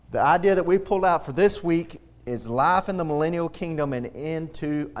The idea that we pulled out for this week is life in the millennial kingdom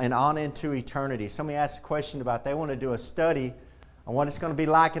and on into eternity. Somebody asked a question about they want to do a study on what it's going to be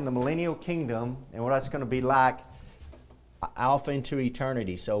like in the millennial kingdom and what it's going to be like off into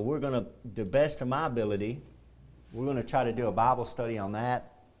eternity. So we're going to, the best of my ability, we're going to try to do a Bible study on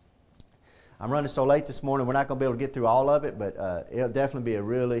that. I'm running so late this morning, we're not going to be able to get through all of it, but it'll definitely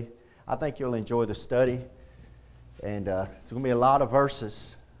be I think you'll enjoy the study. And it's going to be a lot of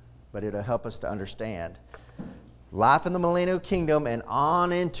verses, but it'll help us to understand life in the millennial kingdom and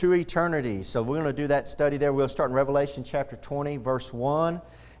on into eternity. So we're going to do that study there. We'll start in Revelation chapter 20, verse 1.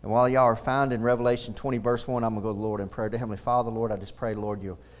 And while y'all are found in Revelation 20, verse 1, I'm going to go to the Lord in prayer. Dear Heavenly Father, Lord, I just pray, Lord,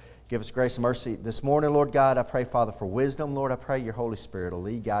 you'll give us grace and mercy. This morning, Lord God, I pray, Father, for wisdom. Lord, I pray your Holy Spirit will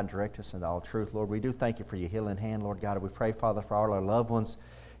lead, guide, and direct us into all truth. Lord, we do thank you for your healing hand, Lord God. We pray, Father, for all our loved ones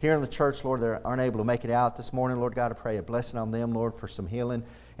here in the church, Lord, that aren't able to make it out this morning. Lord God, I pray a blessing on them, Lord, for some healing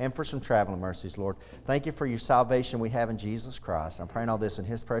and for some traveling mercies, Lord. Thank you for your salvation we have in Jesus Christ. I'm praying all this in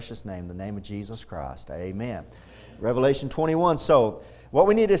His precious name, the name of Jesus Christ. Amen. Revelation 21. So what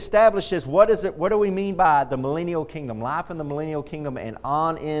we need to establish is what do we mean by the millennial kingdom, life in the millennial kingdom and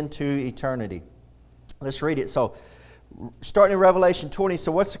on into eternity. Let's read it. So starting in Revelation 20,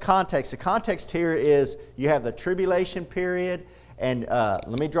 so what's the context? The context here is you have the tribulation period, and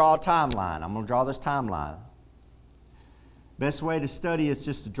let me draw a timeline. I'm going to draw this timeline. Best way to study is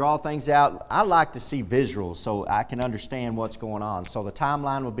just to draw things out. I like to see visuals so I can understand what's going on. So the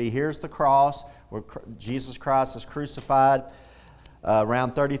timeline will be, here's the cross where Jesus Christ is crucified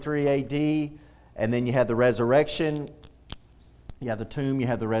around 33 A.D. And then you have the resurrection. You have the tomb, you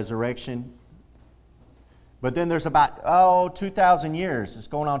have the resurrection. But then there's about, 2,000 years. It's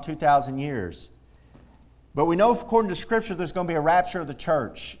going on 2,000 years. But we know according to Scripture there's going to be a rapture of the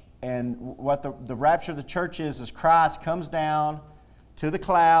church. And what the rapture of the church is Christ comes down to the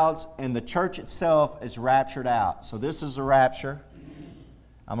clouds and the church itself is raptured out. So this is the rapture.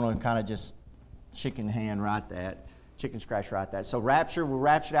 I'm going to kind of just chicken scratch write that. So rapture, we're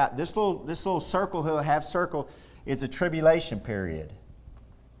raptured out. This little circle, half circle, is a tribulation period.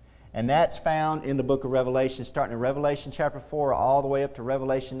 And that's found in the book of Revelation, starting in Revelation chapter 4 all the way up to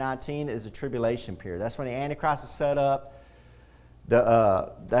Revelation 19 is a tribulation period. That's when the Antichrist is set up.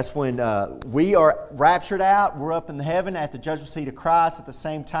 That's when we are raptured out. We're up in heaven at the judgment seat of Christ. At the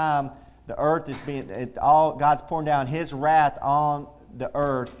same time, the earth is God's pouring down His wrath on the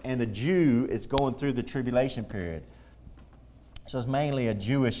earth, and the Jew is going through the tribulation period. So it's mainly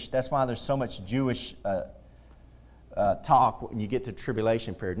that's why there's so much Jewish talk when you get to the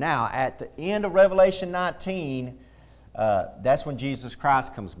tribulation period. Now, at the end of Revelation 19, that's when Jesus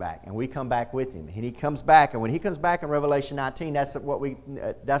Christ comes back, and we come back with Him. And He comes back, and when He comes back in Revelation 19, that's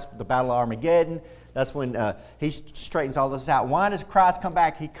the Battle of Armageddon. That's when He straightens all this out. Why does Christ come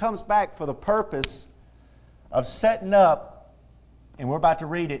back? He comes back for the purpose of setting up, and we're about to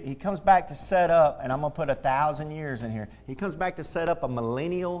read it. He comes back to set up, and I'm going to put 1,000 years in here. He comes back to set up a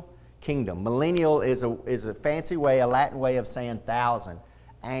millennial kingdom. Millennial is a fancy way, a Latin way of saying thousand.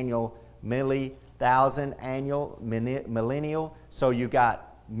 Annual, milli, thousand, annual, millennial. So you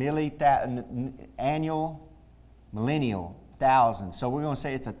got annual, millennial, thousand. So we're going to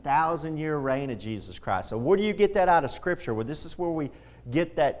say it's 1,000-year reign of Jesus Christ. So where do you get that out of Scripture? Well, this is where we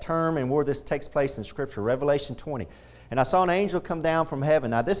get that term and where this takes place in Scripture. Revelation 20. And I saw an angel come down from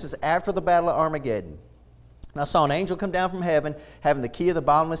heaven. Now this is after the Battle of Armageddon. And I saw an angel come down from heaven, having the key of the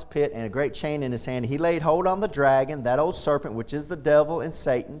bottomless pit and a great chain in his hand. He laid hold on the dragon, that old serpent, which is the devil and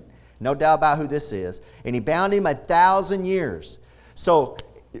Satan. No doubt about who this is. And he bound him 1,000 years. So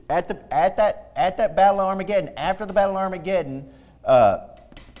at that Battle of Armageddon, after the Battle of Armageddon, I'm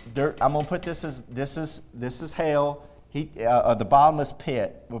going to put this is hell, the bottomless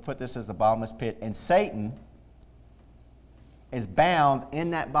pit. We'll put this as the bottomless pit. And Satan is bound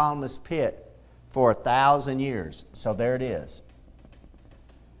in that bottomless pit for 1,000 years. So there it is.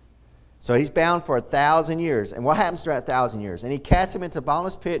 So he's bound for 1,000 years. And what happens during 1,000 years? And he cast him into the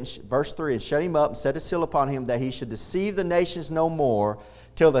bottomless pit, verse 3, and shut him up and set a seal upon him that he should deceive the nations no more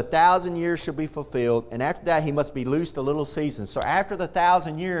till the 1,000 years shall be fulfilled. And after that he must be loosed a little season. So after the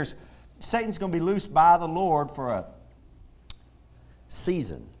 1,000 years, Satan's going to be loosed by the Lord for a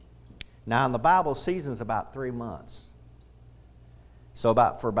season. Now in the Bible, season's about 3 months. So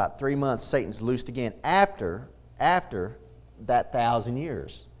for about 3 months, Satan's loosed again after that 1,000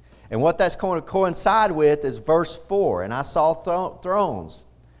 years. And what that's going to coincide with is verse 4. And I saw thrones,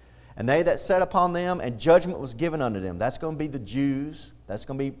 and they that sat upon them, and judgment was given unto them. That's going to be the Jews. That's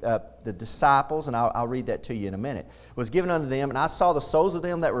going to be the disciples, and I'll read that to you in a minute. Was given unto them, and I saw the souls of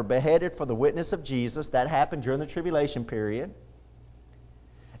them that were beheaded for the witness of Jesus. That happened during the tribulation period.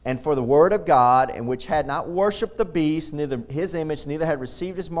 and for the word of God, and which had not worshipped the beast, neither his image, neither had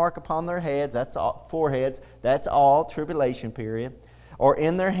received his mark upon their heads, that's all, foreheads, that's all, tribulation period, or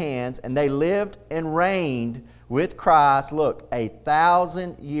in their hands, and they lived and reigned with Christ, look,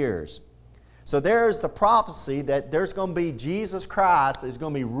 1,000 years. So there's the prophecy that there's going to be Jesus Christ is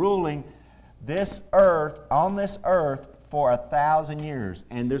going to be ruling this earth, on this earth, for 1,000 years.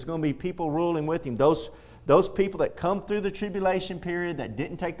 And there's going to be people ruling with him. Those people that come through the tribulation period, that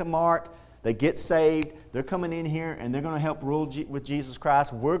didn't take the mark, that get saved, they're coming in here and they're going to help rule with Jesus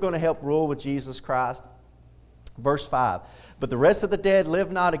Christ. We're going to help rule with Jesus Christ. Verse 5, but the rest of the dead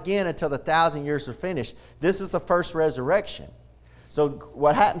live not again until the 1,000 years are finished. This is the first resurrection. So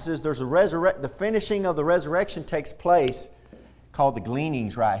what happens is there's the finishing of the resurrection takes place, called the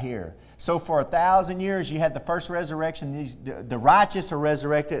gleanings right here. So for 1,000 years you had the first resurrection. The righteous are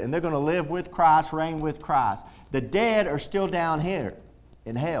resurrected and they're going to live with Christ, reign with Christ. The dead are still down here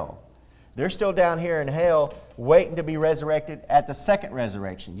in hell. They're still down here in hell waiting to be resurrected at the second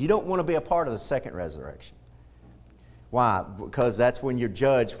resurrection. You don't want to be a part of the second resurrection. Why? Because that's when you're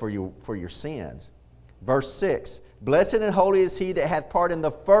judged for your sins. Verse 6, blessed and holy is he that hath part in the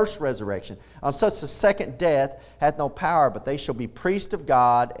first resurrection. On such the second death hath no power, but they shall be priests of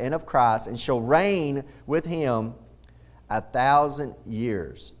God and of Christ, and shall reign with him 1,000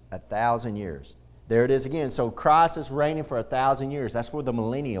 years. 1,000 years. There it is again. So Christ is reigning for 1,000 years. That's where the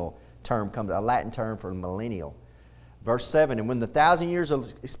millennial term comes, a Latin term for millennial. Verse 7, and when the 1,000 years are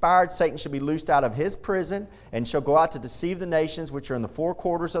expired, Satan shall be loosed out of his prison and shall go out to deceive the nations which are in the four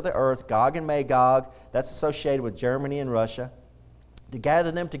quarters of the earth, Gog and Magog, that's associated with Germany and Russia, to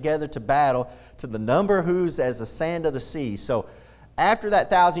gather them together to battle, to the number whose as the sand of the sea. So after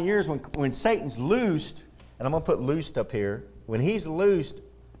that 1,000 years, when Satan's loosed, and I'm going to put loosed up here, when he's loosed,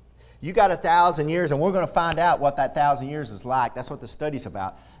 you got 1,000 years, and we're going to find out what that 1,000 years is like. That's what the study's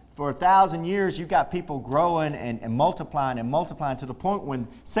about. For 1,000 years, you've got people growing and multiplying to the point when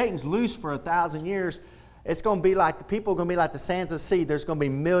Satan's loose for 1,000 years, it's going to be like the people are going to be like the sands of the sea. There's going to be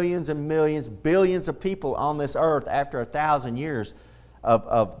millions and millions, billions of people on this earth after 1,000 years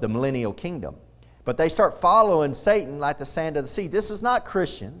of the millennial kingdom. But they start following Satan like the sand of the sea. This is not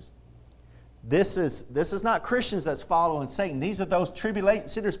Christians. This is not Christians that's following Satan. These are those tribulation.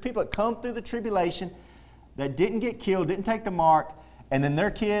 See, there's people that come through the tribulation that didn't get killed, didn't take the mark, and then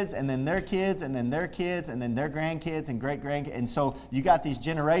their kids, and then their kids, and then their kids, and then their grandkids, and great-grandkids. And so you got these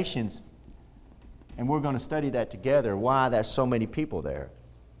generations, and we're going to study that together, why there's so many people there.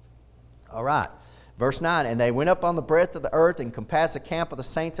 All right. Verse 9, and they went up on the breadth of the earth and compassed the camp of the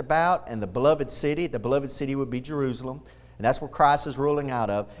saints about, and the beloved city would be Jerusalem, and that's where Christ is ruling out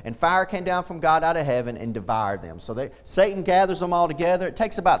of. And fire came down from God out of heaven and devoured them. So Satan gathers them all together. It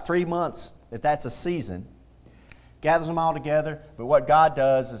takes about 3 months, if that's a season. Gathers them all together, but what God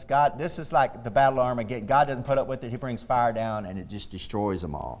does is this is like the battle of Armageddon. God doesn't put up with it. He brings fire down and it just destroys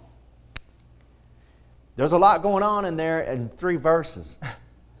them all. There's a lot going on in there in 3 verses.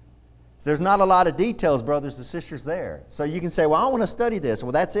 There's not a lot of details, brothers and sisters, there. So you can say, well, I want to study this.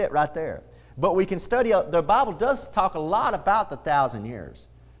 Well, that's it right there. But we can study, the Bible does talk a lot about the 1,000 years.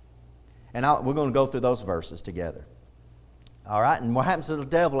 And we're going to go through those verses together. All right, and what happens to the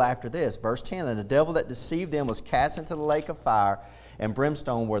devil after this? Verse 10, and the devil that deceived them was cast into the lake of fire and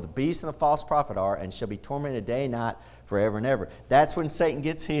brimstone where the beast and the false prophet are, and shall be tormented day and night forever and ever. That's when Satan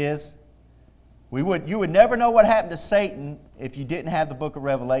gets his. You would never know what happened to Satan if you didn't have the book of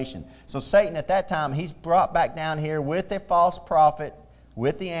Revelation. So Satan at that time, he's brought back down here with the false prophet,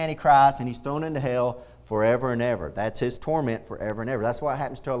 with the Antichrist, and he's thrown into hell forever and ever. That's his torment forever and ever. That's what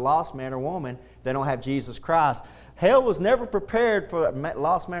happens to a lost man or woman if they don't have Jesus Christ. Hell was never prepared for a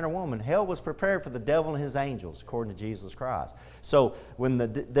lost man or woman. Hell was prepared for the devil and his angels, according to Jesus Christ. So when the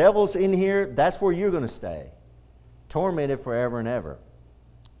devil's in here, that's where you're going to stay, tormented forever and ever.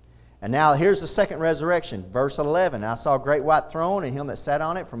 And now here's the second resurrection. Verse 11, I saw a great white throne and him that sat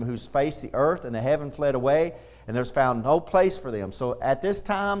on it, from whose face the earth and the heaven fled away, and there's found no place for them. So at this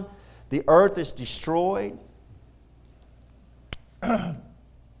time, the earth is destroyed. The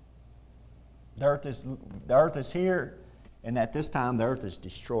earth is here, and at this time the earth is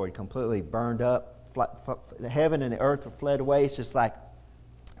destroyed, completely burned up. The heaven and the earth have fled away. It's just like,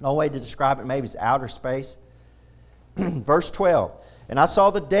 no way to describe it, maybe it's outer space. Verse 12, and I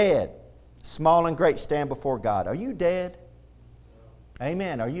saw the dead, small and great, stand before God. Are you dead?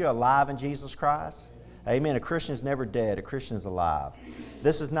 Amen. Are you alive in Jesus Christ? Amen. A Christian is never dead. A Christian is alive.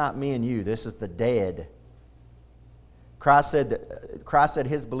 This is not me and you. This is the dead. Christ said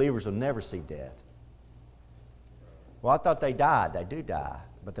his believers will never see death. Well, I thought they died. They do die,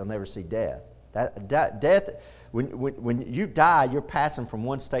 but they'll never see death. Death. when you die, you're passing from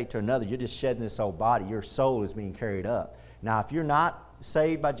one state to another. You're just shedding this old body. Your soul is being carried up. Now, if you're not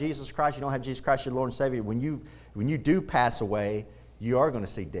saved by Jesus Christ, you don't have Jesus Christ your Lord and Savior, when you do pass away, you are going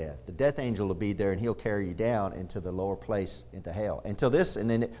to see death. The death angel will be there, and he'll carry you down into the lower place, into hell. And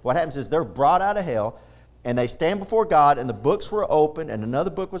then what happens is they're brought out of hell, and they stand before God, and the books were opened, and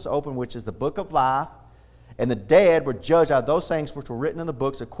another book was opened, which is the book of life. And the dead were judged out of those things which were written in the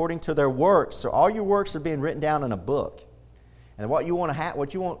books according to their works. So all your works are being written down in a book. And what you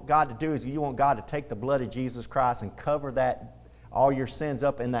want God to do is you want God to take the blood of Jesus Christ and cover all your sins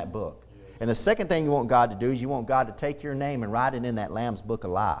up in that book. And the second thing you want God to do is you want God to take your name and write it in that Lamb's book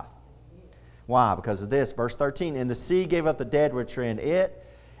of life. Why? Because of this. Verse 13, and the sea gave up the dead which were in it,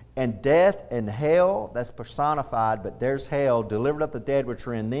 and death and hell, that's personified, but there's hell, delivered up the dead which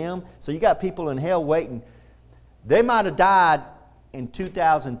were in them. So you got people in hell waiting. They might have died in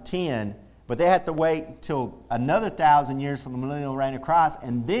 2010, but they had to wait until another 1,000 years from the millennial reign of Christ,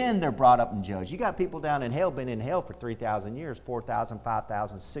 and then they're brought up and judged. You got people down in hell, been in hell for 3,000 years, 4,000,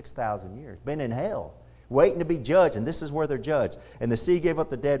 5,000, 6,000 years, been in hell, waiting to be judged, and this is where they're judged. And the sea gave up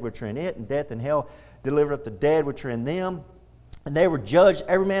the dead which are in it, and death and hell delivered up the dead which are in them, and they were judged,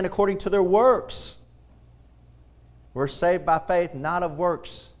 every man according to their works. We're saved by faith, not of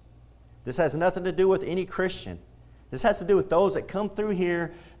works. This has nothing to do with any Christian. This has to do with those that come through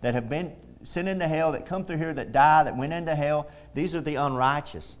here that have been sent into hell, that come through here, that die, that went into hell. These are the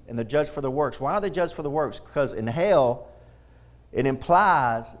unrighteous, and they're judged for their works. Why are they judged for the works? Because in hell, it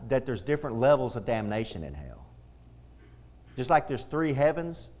implies that there's different levels of damnation in hell. Just like there's 3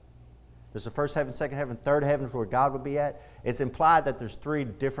 heavens, there's the first heaven, second heaven, third heaven is where God would be at. It's implied that there's 3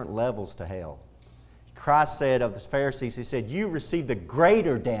 different levels to hell. Christ said of the Pharisees, He said, you receive the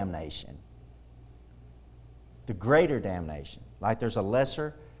greater damnation. The greater damnation. Like there's a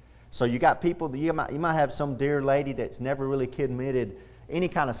lesser. So you got people, you might have some dear lady that's never really committed any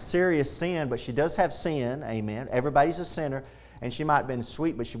kind of serious sin, but she does have sin, amen. Everybody's a sinner, and she might have been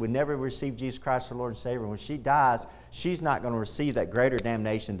sweet, but she would never receive Jesus Christ her Lord and Savior. When she dies, she's not going to receive that greater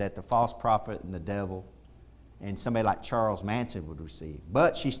damnation that the false prophet and the devil and somebody like Charles Manson would receive.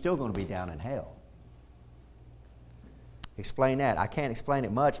 But she's still going to be down in hell. Explain that. I can't explain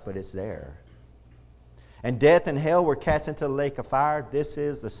it much, but it's there. And death and hell were cast into the lake of fire. This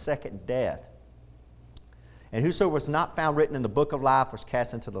is the second death. And whosoever was not found written in the book of life was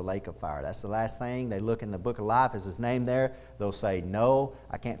cast into the lake of fire. That's the last thing. They look in the book of life. Is his name there? They'll say, no,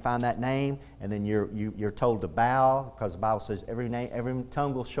 I can't find that name. And then you're told to bow, because the Bible says every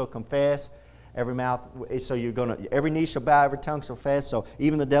tongue shall confess, every mouth. So every knee shall bow, every tongue shall confess. So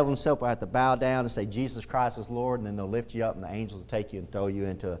even the devil himself will have to bow down and say, Jesus Christ is Lord. And then they'll lift you up, and the angels will take you and throw you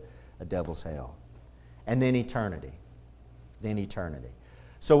into a devil's hell. And then eternity.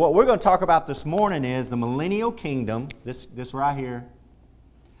 So what we're going to talk about this morning is the millennial kingdom. This right here.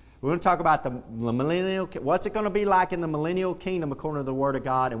 We're going to talk about the millennial. What's it going to be like in the millennial kingdom according to the Word of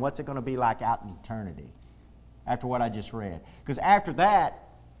God, and what's it going to be like out in eternity after what I just read? Because after that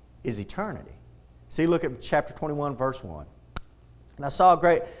is eternity. See, look at chapter 21, verse 1. And I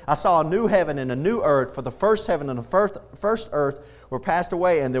saw a new heaven and a new earth, for the first heaven and the first earth were passed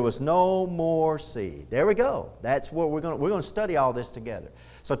away, and there was no more sea. There we go. That's what we're going to study all this together.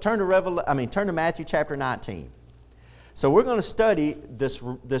 So turn to Matthew chapter 19. So we're going to study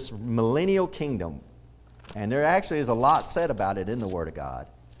this millennial kingdom, and there actually is a lot said about it in the Word of God.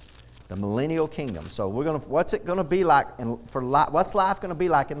 The millennial kingdom. So what's it going to be like, what's life going to be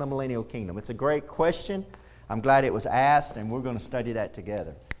like in the millennial kingdom? It's a great question. I'm glad it was asked, and we're going to study that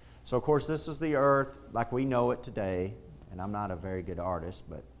together. So, of course, this is the earth like we know it today, and I'm not a very good artist,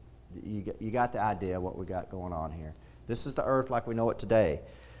 but you got the idea of what we got going on here. This is the earth like we know it today,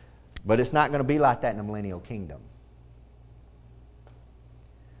 but it's not going to be like that in the millennial kingdom.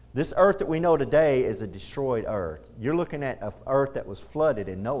 This earth that we know today is a destroyed earth. You're looking at an earth that was flooded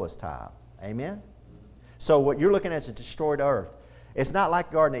in Noah's time. Amen? So what you're looking at is a destroyed earth. It's not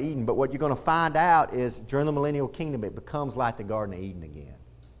like Garden of Eden, but what you're going to find out is during the millennial kingdom, it becomes like the Garden of Eden again.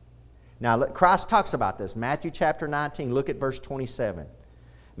 Now, Christ talks about this. Matthew chapter 19, look at verse 27.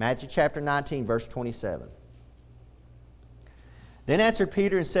 Matthew chapter 19, verse 27. Then answered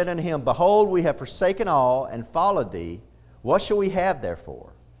Peter and said unto him, Behold, we have forsaken all and followed thee. What shall we have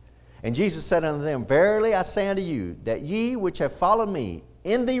therefore? And Jesus said unto them, Verily I say unto you, that ye which have followed me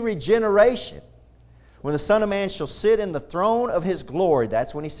in the regeneration, when the Son of Man shall sit in the throne of His glory,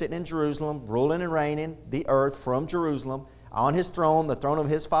 that's when He's sitting in Jerusalem, ruling and reigning the earth from Jerusalem, on His throne, the throne of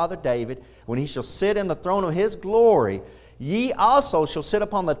His father David, when He shall sit in the throne of His glory, ye also shall sit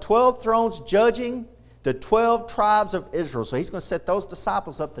upon the 12 thrones, judging the 12 tribes of Israel. So He's going to set those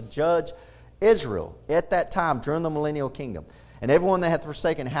disciples up to judge Israel at that time during the millennial kingdom. And everyone that hath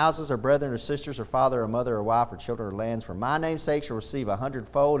forsaken houses or brethren or sisters or father or mother or wife or children or lands for my name's sake shall receive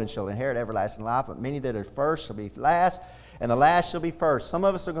 100-fold and shall inherit everlasting life. But many that are first shall be last, and the last shall be first. Some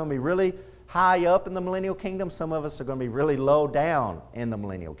of us are going to be really high up in the millennial kingdom. Some of us are going to be really low down in the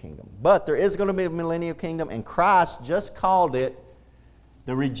millennial kingdom. But there is going to be a millennial kingdom, and Christ just called it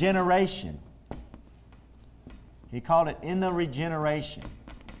the regeneration. He called it in the regeneration.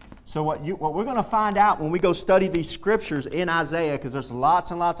 So what we're going to find out when we go study these scriptures in Isaiah, because there's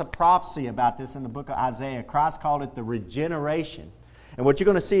lots and lots of prophecy about this in the book of Isaiah, Christ called it the regeneration. And what you're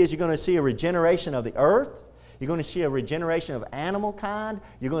going to see is you're going to see a regeneration of the earth. You're going to see a regeneration of animal kind.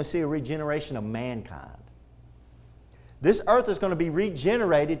 You're going to see a regeneration of mankind. This earth is going to be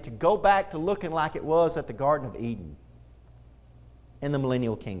regenerated to go back to looking like it was at the Garden of Eden in the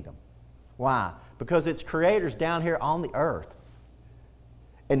millennial kingdom. Why? Because its creator's down here on the earth.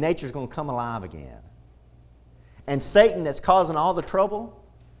 And nature's going to come alive again. And Satan, that's causing all the trouble,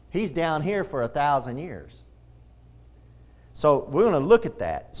 he's down here for 1,000 years. So we're going to look at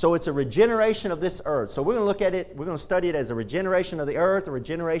that. So it's a regeneration of this earth. So we're going to look at it, we're going to study it as a regeneration of the earth, a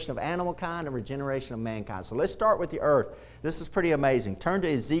regeneration of animal kind, a regeneration of mankind. So let's start with the earth. This is pretty amazing. Turn to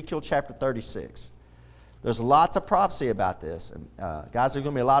Ezekiel chapter 36. There's lots of prophecy about this. Guys, there's going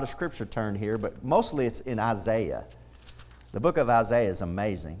to be a lot of scripture turned here, but mostly it's in Isaiah. The book of Isaiah is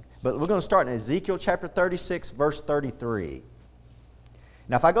amazing. But we're going to start in Ezekiel chapter 36, verse 33.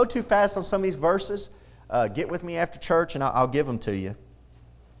 Now, if I go too fast on some of these verses, get with me after church and I'll give them to you.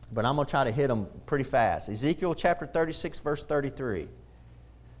 But I'm going to try to hit them pretty fast. Ezekiel chapter 36, verse 33.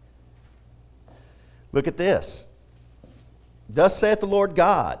 Look at this. Thus saith the Lord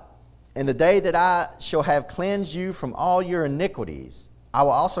God, in the day that I shall have cleansed you from all your iniquities, I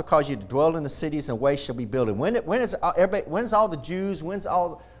will also cause you to dwell in the cities, and ways shall be built. When's all the Jews,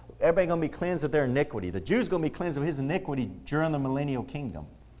 everybody going to be cleansed of their iniquity? The Jew's going to be cleansed of his iniquity during the millennial kingdom.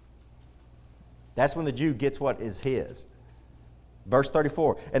 That's when the Jew gets what is his. Verse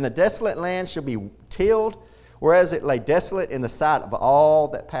 34, and the desolate land shall be tilled, whereas it lay desolate in the sight of all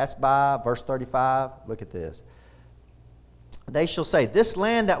that passed by. Verse 35, look at this. They shall say, this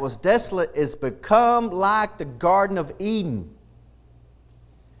land that was desolate is become like the Garden of Eden.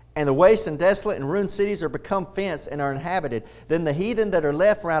 And the waste and desolate and ruined cities are become fenced and are inhabited. Then the heathen that are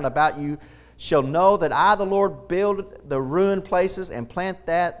left round about you shall know that I, the Lord, build the ruined places and plant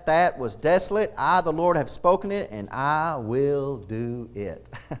that was desolate. I, the Lord, have spoken it, and I will do it.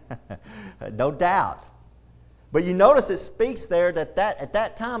 No doubt. But you notice it speaks there that at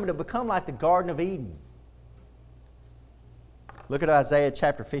that time it will become like the Garden of Eden. Look at Isaiah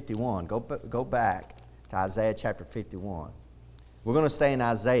chapter 51. Go back to Isaiah chapter 51. We're going to stay in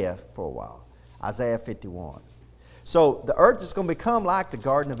Isaiah for a while. Isaiah 51. So the earth is going to become like the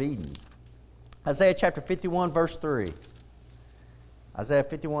Garden of Eden. Isaiah chapter 51, verse 3. Isaiah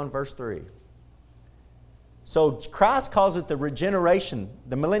 51, verse 3. So Christ calls it the regeneration.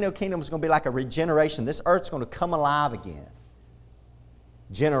 The millennial kingdom is going to be like a regeneration. This earth's going to come alive again.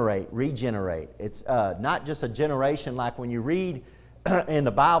 Regenerate. It's not just a generation like when you read in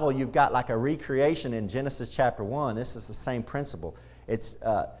the Bible, you've got like a recreation in Genesis chapter 1. This is the same principle. It's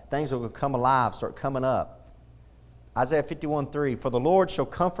things will come alive, start coming up. Isaiah 51:3. For the Lord shall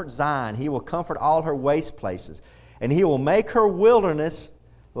comfort Zion. He will comfort all her waste places. And he will make her wilderness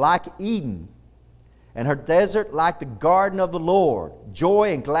like Eden, and her desert like the garden of the Lord.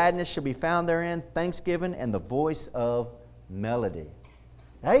 Joy and gladness shall be found therein, thanksgiving and the voice of melody.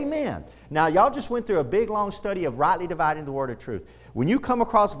 Amen. Now, y'all just went through a big, long study of rightly dividing the word of truth. When you come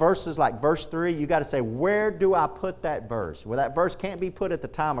across verses like verse 3, you got to say, where do I put that verse? Well, that verse can't be put at the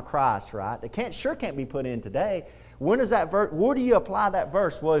time of Christ, right? It can't be put in today. When is that verse? Where do you apply that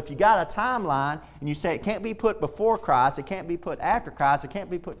verse? Well, if you got a timeline and you say it can't be put before Christ, it can't be put after Christ, it can't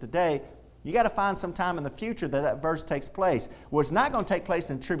be put today, you got to find some time in the future that verse takes place. Well, it's not going to take place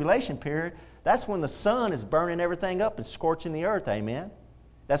in the tribulation period. That's when the sun is burning everything up and scorching the earth. Amen.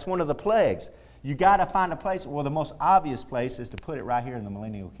 That's one of the plagues. You got to find a place. Well, the most obvious place is to put it right here in the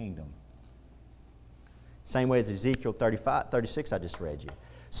millennial kingdom. Same way with Ezekiel 36 I just read you.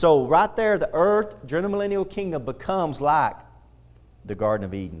 So right there, the earth during the millennial kingdom becomes like the Garden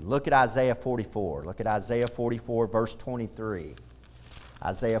of Eden. Look at Isaiah 44. Look at Isaiah 44, verse 23.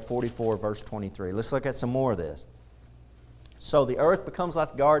 Isaiah 44, verse 23. Let's look at some more of this. So the earth becomes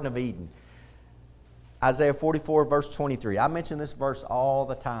like the Garden of Eden. Isaiah 44, verse 23. I mention this verse all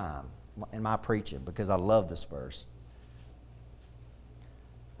the time in my preaching because I love this verse.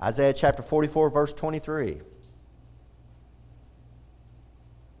 Isaiah chapter 44, verse 23.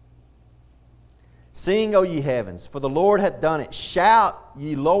 Sing, O ye heavens, for the Lord hath done it. Shout,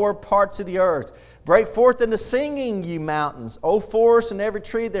 ye lower parts of the earth. Break forth into singing, ye mountains, O forest and every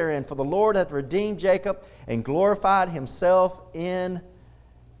tree therein. For the Lord hath redeemed Jacob and glorified himself in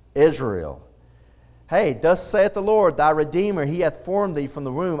Israel. Hey, thus saith the Lord, thy Redeemer, he hath formed thee from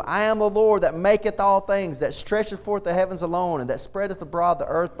the womb. I am the Lord that maketh all things, that stretcheth forth the heavens alone, and that spreadeth abroad the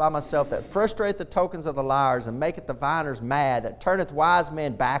earth by myself, that frustrateth the tokens of the liars, and maketh the diviners mad, that turneth wise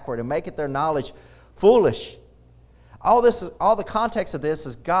men backward, and maketh their knowledge foolish. All the context of this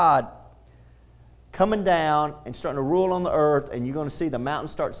is God coming down and starting to rule on the earth, and you're going to see the mountains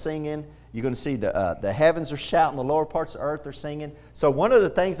start singing. You're going to see the heavens are shouting, the lower parts of the earth are singing. So one of the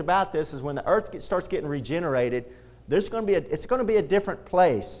things about this is when the earth starts getting regenerated, it's going to be a different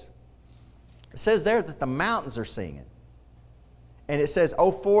place. It says there that the mountains are singing. And it says,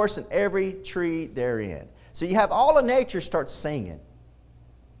 O forest and every tree therein. So you have all of nature start singing.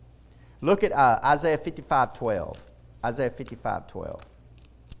 Look at Isaiah 55:12. Isaiah 55:12.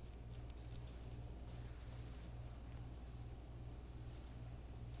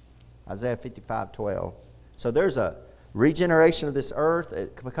 Isaiah 55:12. So there's a regeneration of this earth.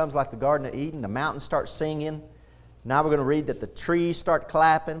 It becomes like the Garden of Eden. The mountains start singing. Now we're going to read that the trees start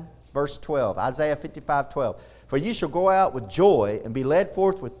clapping. Verse 12, Isaiah 55:12. For you shall go out with joy and be led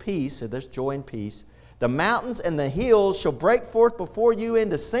forth with peace. So there's joy and peace. The mountains and the hills shall break forth before you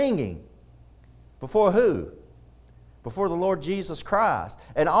into singing. Before who? Before the Lord Jesus Christ.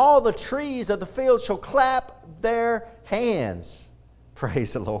 And all the trees of the field shall clap their hands.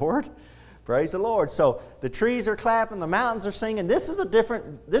 Praise the Lord. Praise the Lord. So the trees are clapping, the mountains are singing. This is a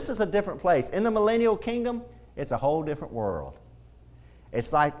different place. In the millennial kingdom, it's a whole different world.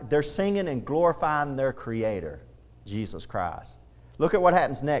 It's like they're singing and glorifying their Creator, Jesus Christ. Look at what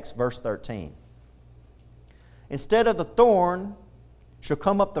happens next, verse 13. Instead of the thorn shall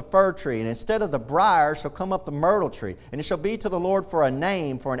come up the fir tree, and instead of the briar shall come up the myrtle tree. And it shall be to the Lord for a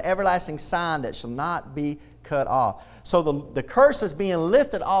name, for an everlasting sign that shall not be cut off. So the curse is being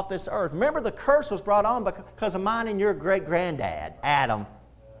lifted off this earth. Remember, the curse was brought on because of mine and your great-granddad, Adam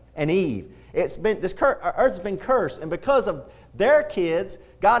and Eve. This earth has been cursed, and because of their kids,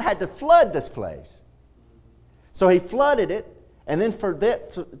 God had to flood this place. So He flooded it, and then from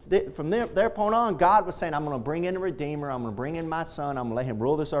there point on, God was saying, I'm going to bring in a Redeemer, I'm going to bring in my Son, I'm going to let Him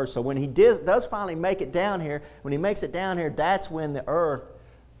rule this earth. So when He does finally make it down here, when He makes it down here, that's when the earth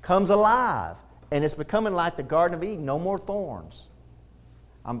comes alive. And it's becoming like the Garden of Eden, no more thorns.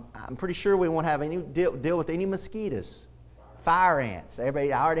 I'm pretty sure we won't have any deal with any mosquitoes. Fire ants.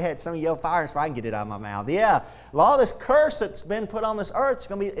 Everybody, I already had some yell fire ants, so I can get it out of my mouth. Yeah, all this curse that's been put on this earth,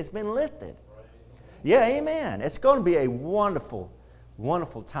 it's been lifted. Yeah, amen. It's going to be a wonderful,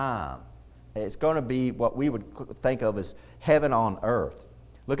 wonderful time. It's going to be what we would think of as heaven on earth.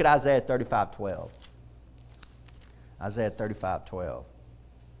 Look at Isaiah 35:12. Isaiah 35:12.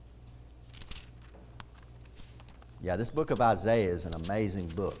 Yeah, this book of Isaiah is an amazing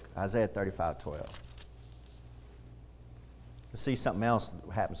book. Isaiah 35:12. Let's see something else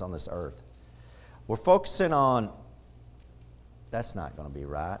that happens on this earth. We're focusing on, that's not going to be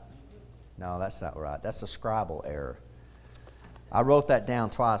right. No, that's not right. That's a scribal error. I wrote that down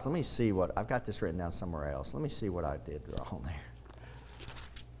twice. Let me see I've got this written down somewhere else. Let me see what I did wrong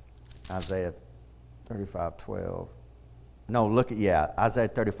there. Isaiah 35:12. No, look at, Isaiah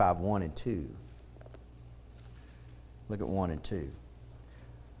 35:1 and 2. Look at 1 and 2.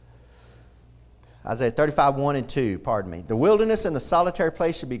 Isaiah 35:1 and 2, pardon me. The wilderness and the solitary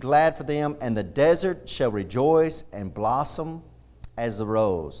place shall be glad for them, and the desert shall rejoice and blossom as the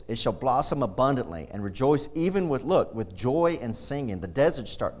rose. It shall blossom abundantly and rejoice even with joy and singing. The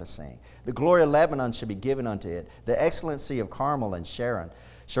desert's starting to sing. The glory of Lebanon shall be given unto it. The excellency of Carmel and Sharon.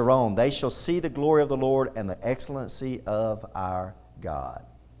 They shall see the glory of the Lord and the excellency of our God.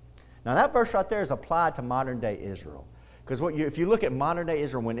 Now that verse right there is applied to modern day Israel. Because if you look at modern day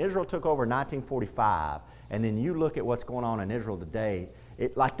Israel, when Israel took over in 1945, and then you look at what's going on in Israel today,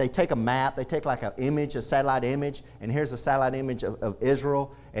 like they take a map, they take like an image, a satellite image, and here's a satellite image of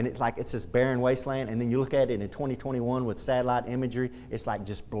Israel, and it's like it's this barren wasteland, and then you look at it in 2021 with satellite imagery, it's like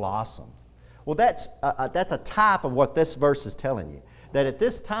just blossom. Well, that's a type of what this verse is telling you. That at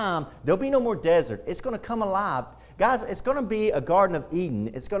this time, there'll be no more desert. It's going to come alive. Guys, it's going to be a Garden of Eden.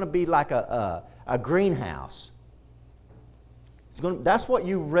 It's going to be like a greenhouse. That's what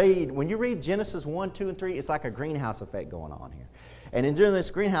you read. When you read Genesis 1, 2, and 3, it's like a greenhouse effect going on here. And in doing this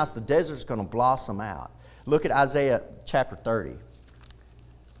greenhouse, the desert's going to blossom out. Look at Isaiah chapter 30.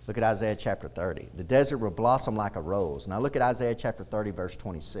 Look at Isaiah chapter 30. The desert will blossom like a rose. Now look at Isaiah chapter 30, verse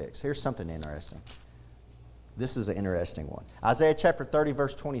 26. Here's something interesting. This is an interesting one. Isaiah chapter 30,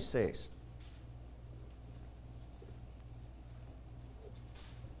 verse 26.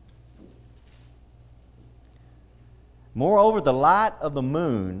 Moreover, the light of the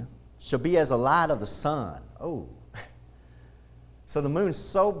moon shall be as the light of the sun. Oh. So the moon's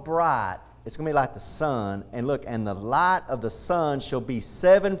so bright, it's going to be like the sun. And look, and the light of the sun shall be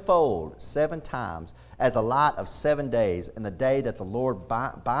sevenfold, 7 times, as a light of 7 days, in the day that the Lord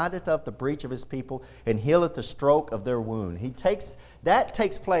bindeth up the breach of his people and healeth the stroke of their wound. That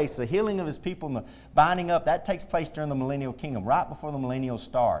takes place, the healing of his people and the binding up, that takes place during the millennial kingdom, right before the millennial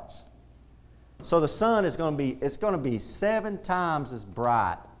starts. So the sun is going to be 7 times as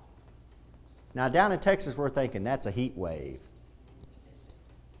bright. Now down in Texas, we're thinking that's a heat wave.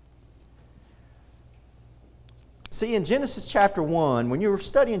 See, in Genesis chapter 1, when you're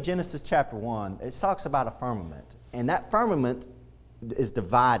studying Genesis chapter 1, it talks about a firmament. And that firmament is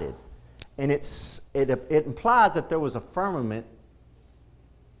divided. And it implies that there was a firmament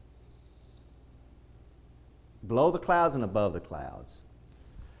below the clouds and above the clouds.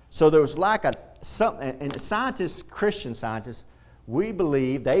 So there was like something, and scientists, Christian scientists, they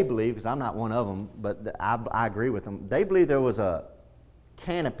believe, because I'm not one of them, but I agree with them, they believe there was a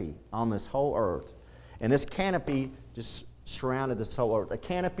canopy on this whole earth. And this canopy just surrounded this whole earth. A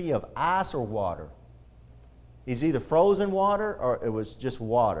canopy of ice or water. It's either frozen water or it was just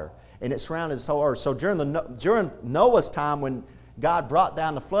water. And it surrounded this whole earth. So during Noah's time, when God brought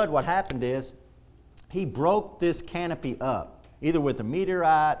down the flood, what happened is he broke this canopy up. Either with a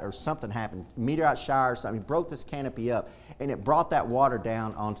meteorite or something happened. Meteorite shower or something. He broke this canopy up. And it brought that water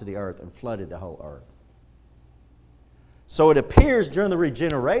down onto the earth and flooded the whole earth. So it appears during the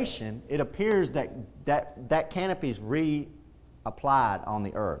regeneration, it appears that canopy is reapplied on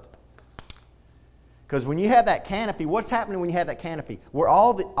the earth. Because when you have that canopy, what's happening when you have that canopy? Where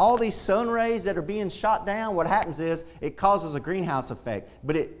all these sun rays that are being shot down, what happens is it causes a greenhouse effect.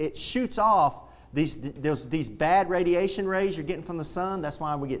 But it shoots off these bad radiation rays you're getting from the sun. That's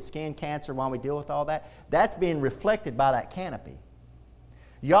why we get skin cancer, why we deal with all that. That's being reflected by that canopy.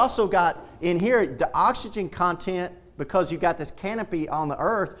 You also got in here the oxygen content. Because you've got this canopy on the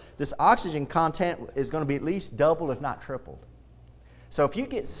earth, this oxygen content is going to be at least doubled, if not tripled. So if you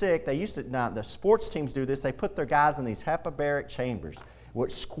get sick, now the sports teams do this, they put their guys in these hyperbaric chambers,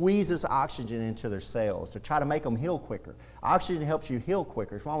 which squeezes oxygen into their cells to try to make them heal quicker. Oxygen helps you heal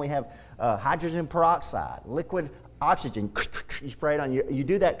quicker. It's why we have hydrogen peroxide, liquid oxygen, you spray it on you. You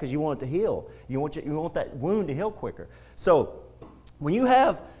do that because you want it to heal. You want that wound to heal quicker. So when you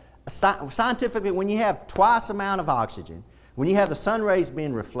have scientifically, when you have twice the amount of oxygen, when you have the sun rays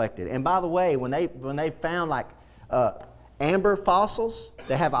being reflected, and by the way, when they found like amber fossils,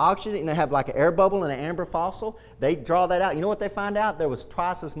 they have oxygen and they have like an air bubble in an amber fossil, they draw that out. You know what they find out? There was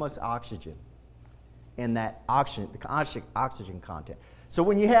twice as much oxygen in that oxygen content. So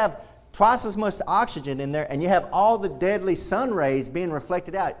when you have twice as much oxygen in there and you have all the deadly sun rays being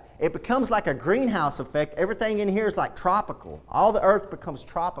reflected out, it becomes like a greenhouse effect. Everything in here is like tropical. All the earth becomes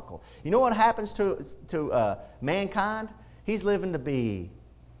tropical. You know what happens to mankind? He's living to be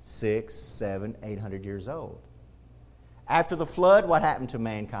 600, 700, 800 years old. After the flood, what happened to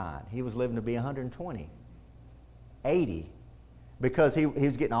mankind? He was living to be 120, 80, because he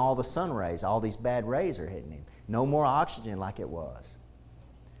was getting all the sun rays. All these bad rays are hitting him. No more oxygen like it was.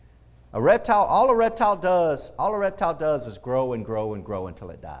 All a reptile does is grow and grow and grow until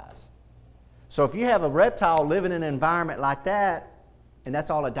it dies. So if you have a reptile living in an environment like that, and that's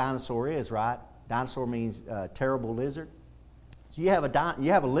all a dinosaur is, right? Dinosaur means terrible lizard. So you have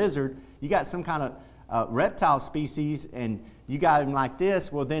a lizard, you got some kind of reptile species, and you got him like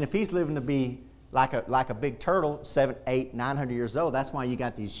this. Well, then if he's living to be like a big turtle, 700, 800, 900 years old, that's why you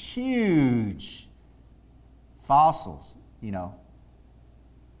got these huge fossils,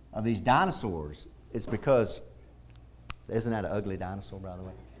 of these dinosaurs. It's because, isn't that an ugly dinosaur, by the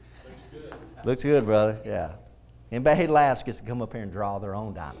way? Looks good. Looks good, brother, yeah. Anybody who laughs gets to come up here and draw their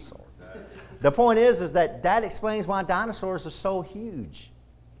own dinosaur. The point is that explains why dinosaurs are so huge.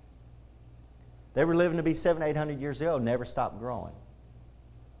 They were living to be 700, 800 years old, never stopped growing.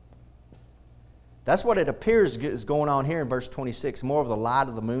 That's what it appears is going on here in verse 26. More of the light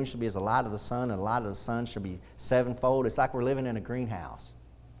of the moon shall be as the light of the sun, and the light of the sun shall be sevenfold. It's like we're living in a greenhouse.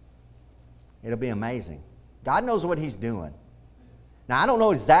 It'll be amazing. God knows what He's doing. Now, I don't know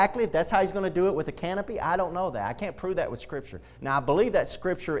exactly if that's how He's going to do it with the canopy. I don't know that. I can't prove that with Scripture. Now, I believe that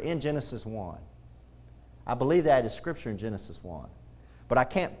Scripture in Genesis 1. I believe that is Scripture in Genesis 1. But I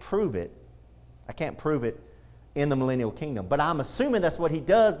can't prove it. I can't prove it in the millennial kingdom. But I'm assuming that's what He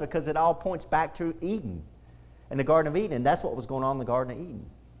does because it all points back to Eden and the Garden of Eden. And that's what was going on in the Garden of Eden.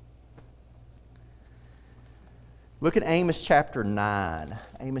 Look at Amos chapter 9.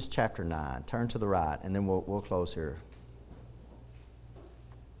 Amos chapter 9. Turn to the right, and then we'll close here.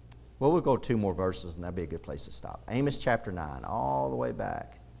 Well, we'll go 2 more verses, and that'd be a good place to stop. Amos chapter 9, all the way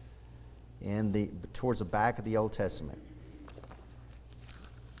back, towards the back of the Old Testament.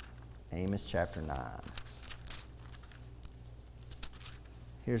 Amos chapter 9.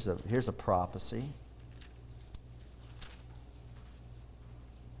 Here's a prophecy.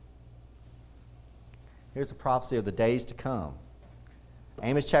 Here's a prophecy of the days to come.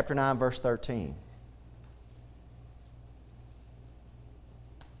 Amos chapter 9, verse 13.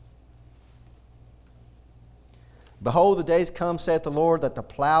 Behold, the days come, saith the Lord, that the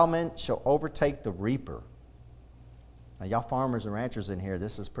plowman shall overtake the reaper. Now, y'all farmers and ranchers in here,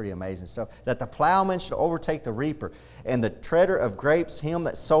 this is pretty amazing stuff. That the plowman shall overtake the reaper, and the treader of grapes him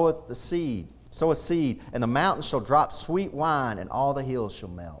that soweth seed, and the mountains shall drop sweet wine, and all the hills shall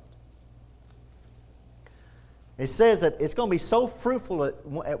melt. It says that it's going to be so fruitful,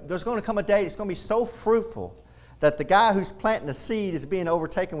 there's going to come a day, it's going to be so fruitful that the guy who's planting the seed is being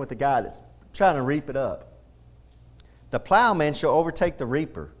overtaken with the guy that's trying to reap it up. The plowman shall overtake the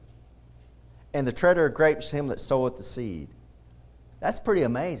reaper, and the treader of grapes him that soweth the seed. That's pretty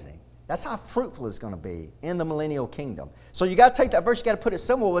amazing. That's how fruitful it's going to be in the millennial kingdom. So you got to take that verse, you got to put it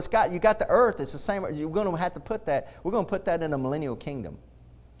somewhere. You got the earth, it's the same. You're going to have to put that. We're going to put that in the millennial kingdom.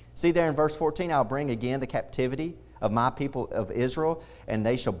 See there in verse 14, I'll bring again the captivity of my people of Israel, and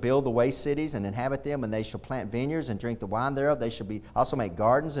they shall build the waste cities and inhabit them, and they shall plant vineyards and drink the wine thereof. They shall also make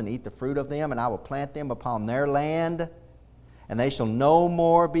gardens and eat the fruit of them, and I will plant them upon their land, and they shall no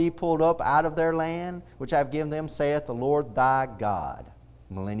more be pulled up out of their land, which I have given them, saith the Lord thy God.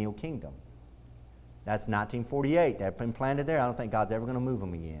 Millennial kingdom. That's 1948. They've been planted there. I don't think God's ever going to move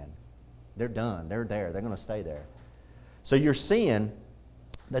them again. They're done. They're there. They're going to stay there. So you're seeing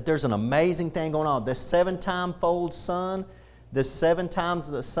that there's an amazing thing going on. This 7-time-fold sun, this 7 times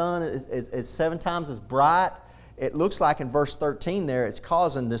the sun is 7 times as bright. It looks like in verse 13 there, it's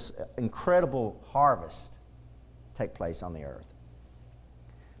causing this incredible harvest take place on the earth.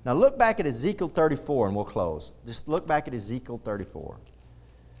 Now look back at Ezekiel 34 and we'll close. Just look back at Ezekiel 34.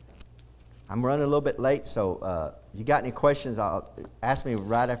 I'm running a little bit late, so you got any questions, ask me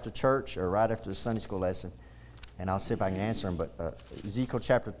right after church or right after the Sunday school lesson, and I'll see if I can answer them. But Ezekiel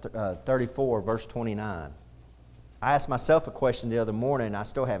chapter 34, verse 29. I asked myself a question the other morning, and I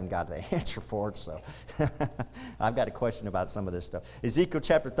still haven't got the answer for it, so I've got a question about some of this stuff. Ezekiel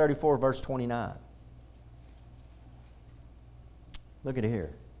chapter 34, verse 29. Look at it here.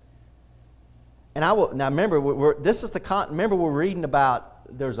 And I will now remember. Remember we're reading about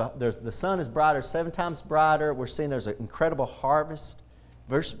there's the sun is brighter, 7 times brighter. We're seeing there's an incredible harvest.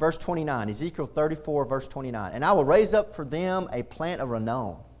 Verse 29, Ezekiel 34, verse 29. And I will raise up for them a plant of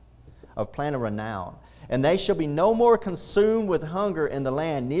renown, and they shall be no more consumed with hunger in the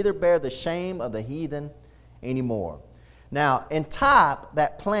land, neither bear the shame of the heathen anymore. Now, in type,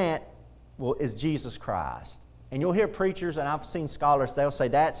 that plant is Jesus Christ. And you'll hear preachers, and I've seen scholars, they'll say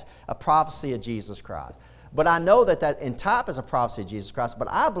that's a prophecy of Jesus Christ. But I know that in type is a prophecy of Jesus Christ, but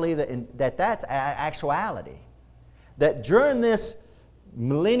I believe that that's actuality. That during this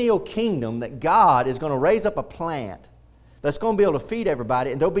millennial kingdom, that God is going to raise up a plant that's going to be able to feed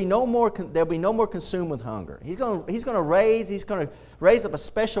everybody, and there'll be no more consumed with hunger. He's going to raise up a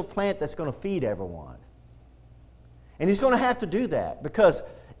special plant that's going to feed everyone. And he's going to have to do that because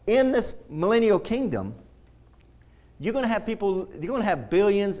in this millennial kingdom, you're going to have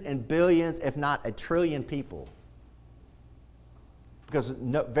billions and billions, if not a trillion people. Because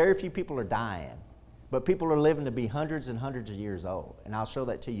very few people are dying. But people are living to be hundreds and hundreds of years old. And I'll show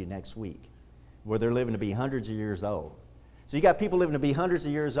that to you next week, where they're living to be hundreds of years old. So you got people living to be hundreds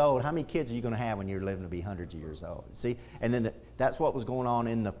of years old. How many kids are you going to have when you're living to be hundreds of years old? See? And then that's what was going on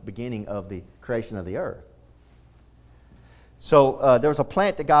in the beginning of the creation of the earth. So there's a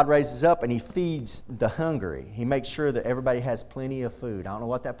plant that God raises up, and He feeds the hungry. He makes sure that everybody has plenty of food. I don't know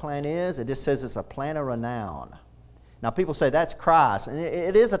what that plant is. It just says it's a plant of renown. Now people say that's Christ, and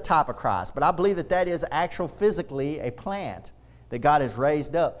it is a type of Christ, but I believe that is actual physically a plant that God has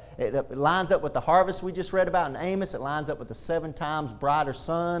raised up. It lines up with the harvest we just read about in Amos. It lines up with the 7 times brighter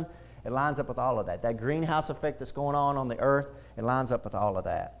sun. It lines up with all of that. That greenhouse effect that's going on the earth, it lines up with all of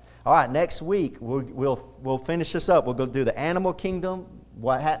that. All right, next week we'll finish this up. We'll go do the animal kingdom,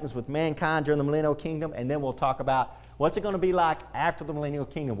 what happens with mankind during the millennial kingdom, and then we'll talk about what's it going to be like after the millennial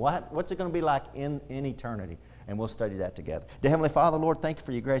kingdom. What's it going to be like in eternity? And we'll study that together. Dear Heavenly Father, Lord, thank you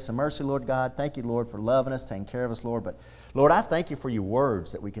for your grace and mercy, Lord God. Thank you, Lord, for loving us, taking care of us, Lord. But, Lord, I thank you for your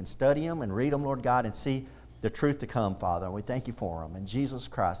words, that we can study them and read them, Lord God, and see the truth to come, Father. And we thank you for them. In Jesus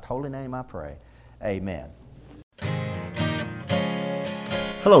Christ's holy name I pray. Amen.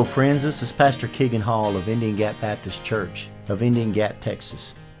 Hello, friends. This is Pastor Keegan Hall of Indian Gap Baptist Church of Indian Gap,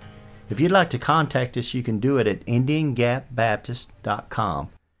 Texas. If you'd like to contact us, you can do it at IndianGapBaptist.com.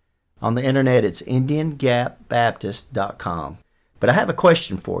 On the internet, it's IndianGapBaptist.com. But I have a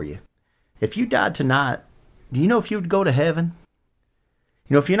question for you. If you died tonight, do you know if you would go to heaven?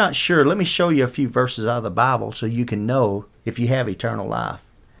 You know, if you're not sure, let me show you a few verses out of the Bible so you can know if you have eternal life.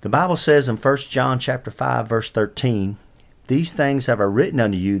 The Bible says in 1 John chapter 5, verse 13, "These things have I written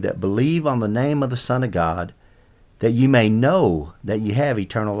unto you that believe on the name of the Son of God, that you may know that you have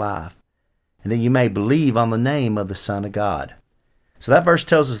eternal life, and that you may believe on the name of the Son of God." So that verse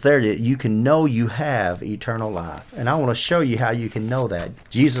tells us there that you can know you have eternal life. And I want to show you how you can know that.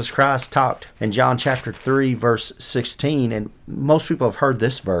 Jesus Christ talked in John chapter 3, verse 16, and most people have heard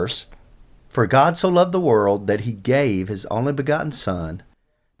this verse. "For God so loved the world that he gave his only begotten Son,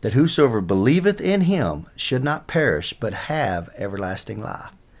 that whosoever believeth in him should not perish, but have everlasting life."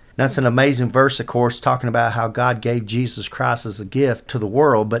 That's an amazing verse, of course, talking about how God gave Jesus Christ as a gift to the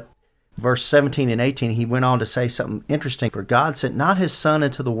world, but verse 17 and 18, he went on to say something interesting. "For God sent not his Son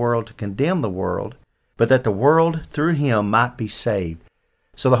into the world to condemn the world, but that the world through him might be saved."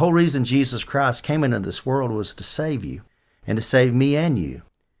 So the whole reason Jesus Christ came into this world was to save you, and to save me and you.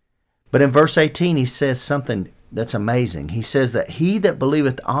 But in verse 18, he says something that's amazing. He says that he that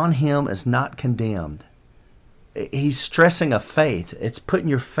believeth on him is not condemned. He's stressing a faith. It's putting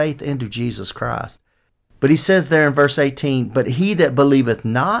your faith into Jesus Christ. But he says there in verse 18, "But he that believeth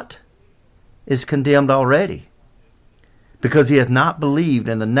not is condemned already, because he hath not believed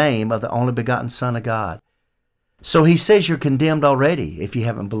in the name of the only begotten Son of God." So he says you're condemned already if you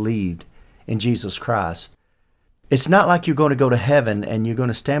haven't believed in Jesus Christ. It's not like you're going to go to heaven and you're going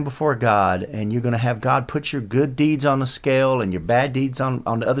to stand before God and you're going to have God put your good deeds on the scale and your bad deeds on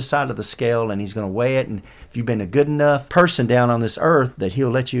the other side of the scale, and he's going to weigh it, and if you've been a good enough person down on this earth that he'll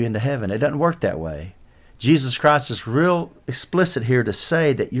let you into heaven. It doesn't work that way. Jesus Christ is real explicit here to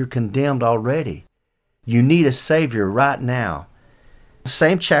say that you're condemned already. You need a Savior right now.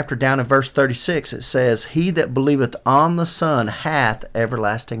 Same chapter down in verse 36, it says, "He that believeth on the Son hath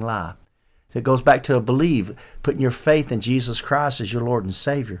everlasting life." It goes back to a believe, putting your faith in Jesus Christ as your Lord and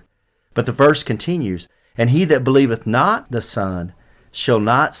Savior. But the verse continues, "And he that believeth not the Son shall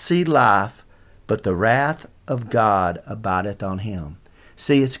not see life, but the wrath of God abideth on him."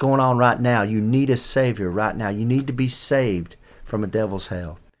 See, it's going on right now. You need a Savior right now. You need to be saved from a devil's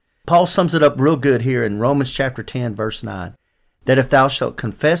hell. Paul sums it up real good here in Romans chapter 10, verse 9, "That if thou shalt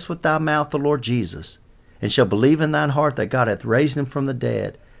confess with thy mouth the Lord Jesus, and shalt believe in thine heart that God hath raised him from the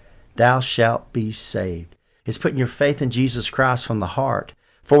dead, thou shalt be saved." It's putting your faith in Jesus Christ from the heart.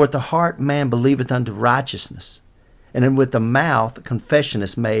 "For with the heart man believeth unto righteousness, and then with the mouth confession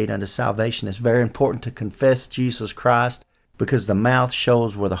is made unto salvation." It's very important to confess Jesus Christ, because the mouth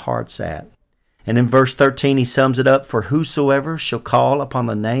shows where the heart's at. And in verse 13, he sums it up, "For whosoever shall call upon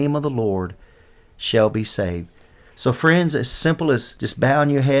the name of the Lord shall be saved." So friends, as simple as just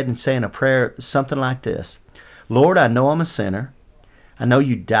bowing your head and saying a prayer, something like this: "Lord, I know I'm a sinner. I know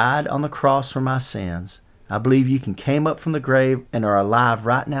you died on the cross for my sins. I believe you came up from the grave and are alive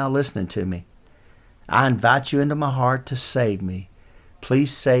right now listening to me. I invite you into my heart to save me.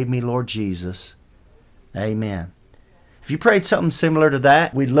 Please save me, Lord Jesus. Amen." If you prayed something similar to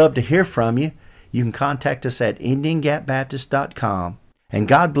that, we'd love to hear from you. You can contact us at IndianGapBaptist.com. And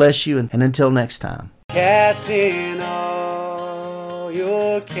God bless you, and until next time. Casting all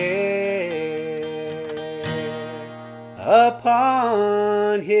your care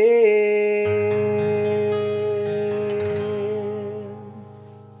upon him.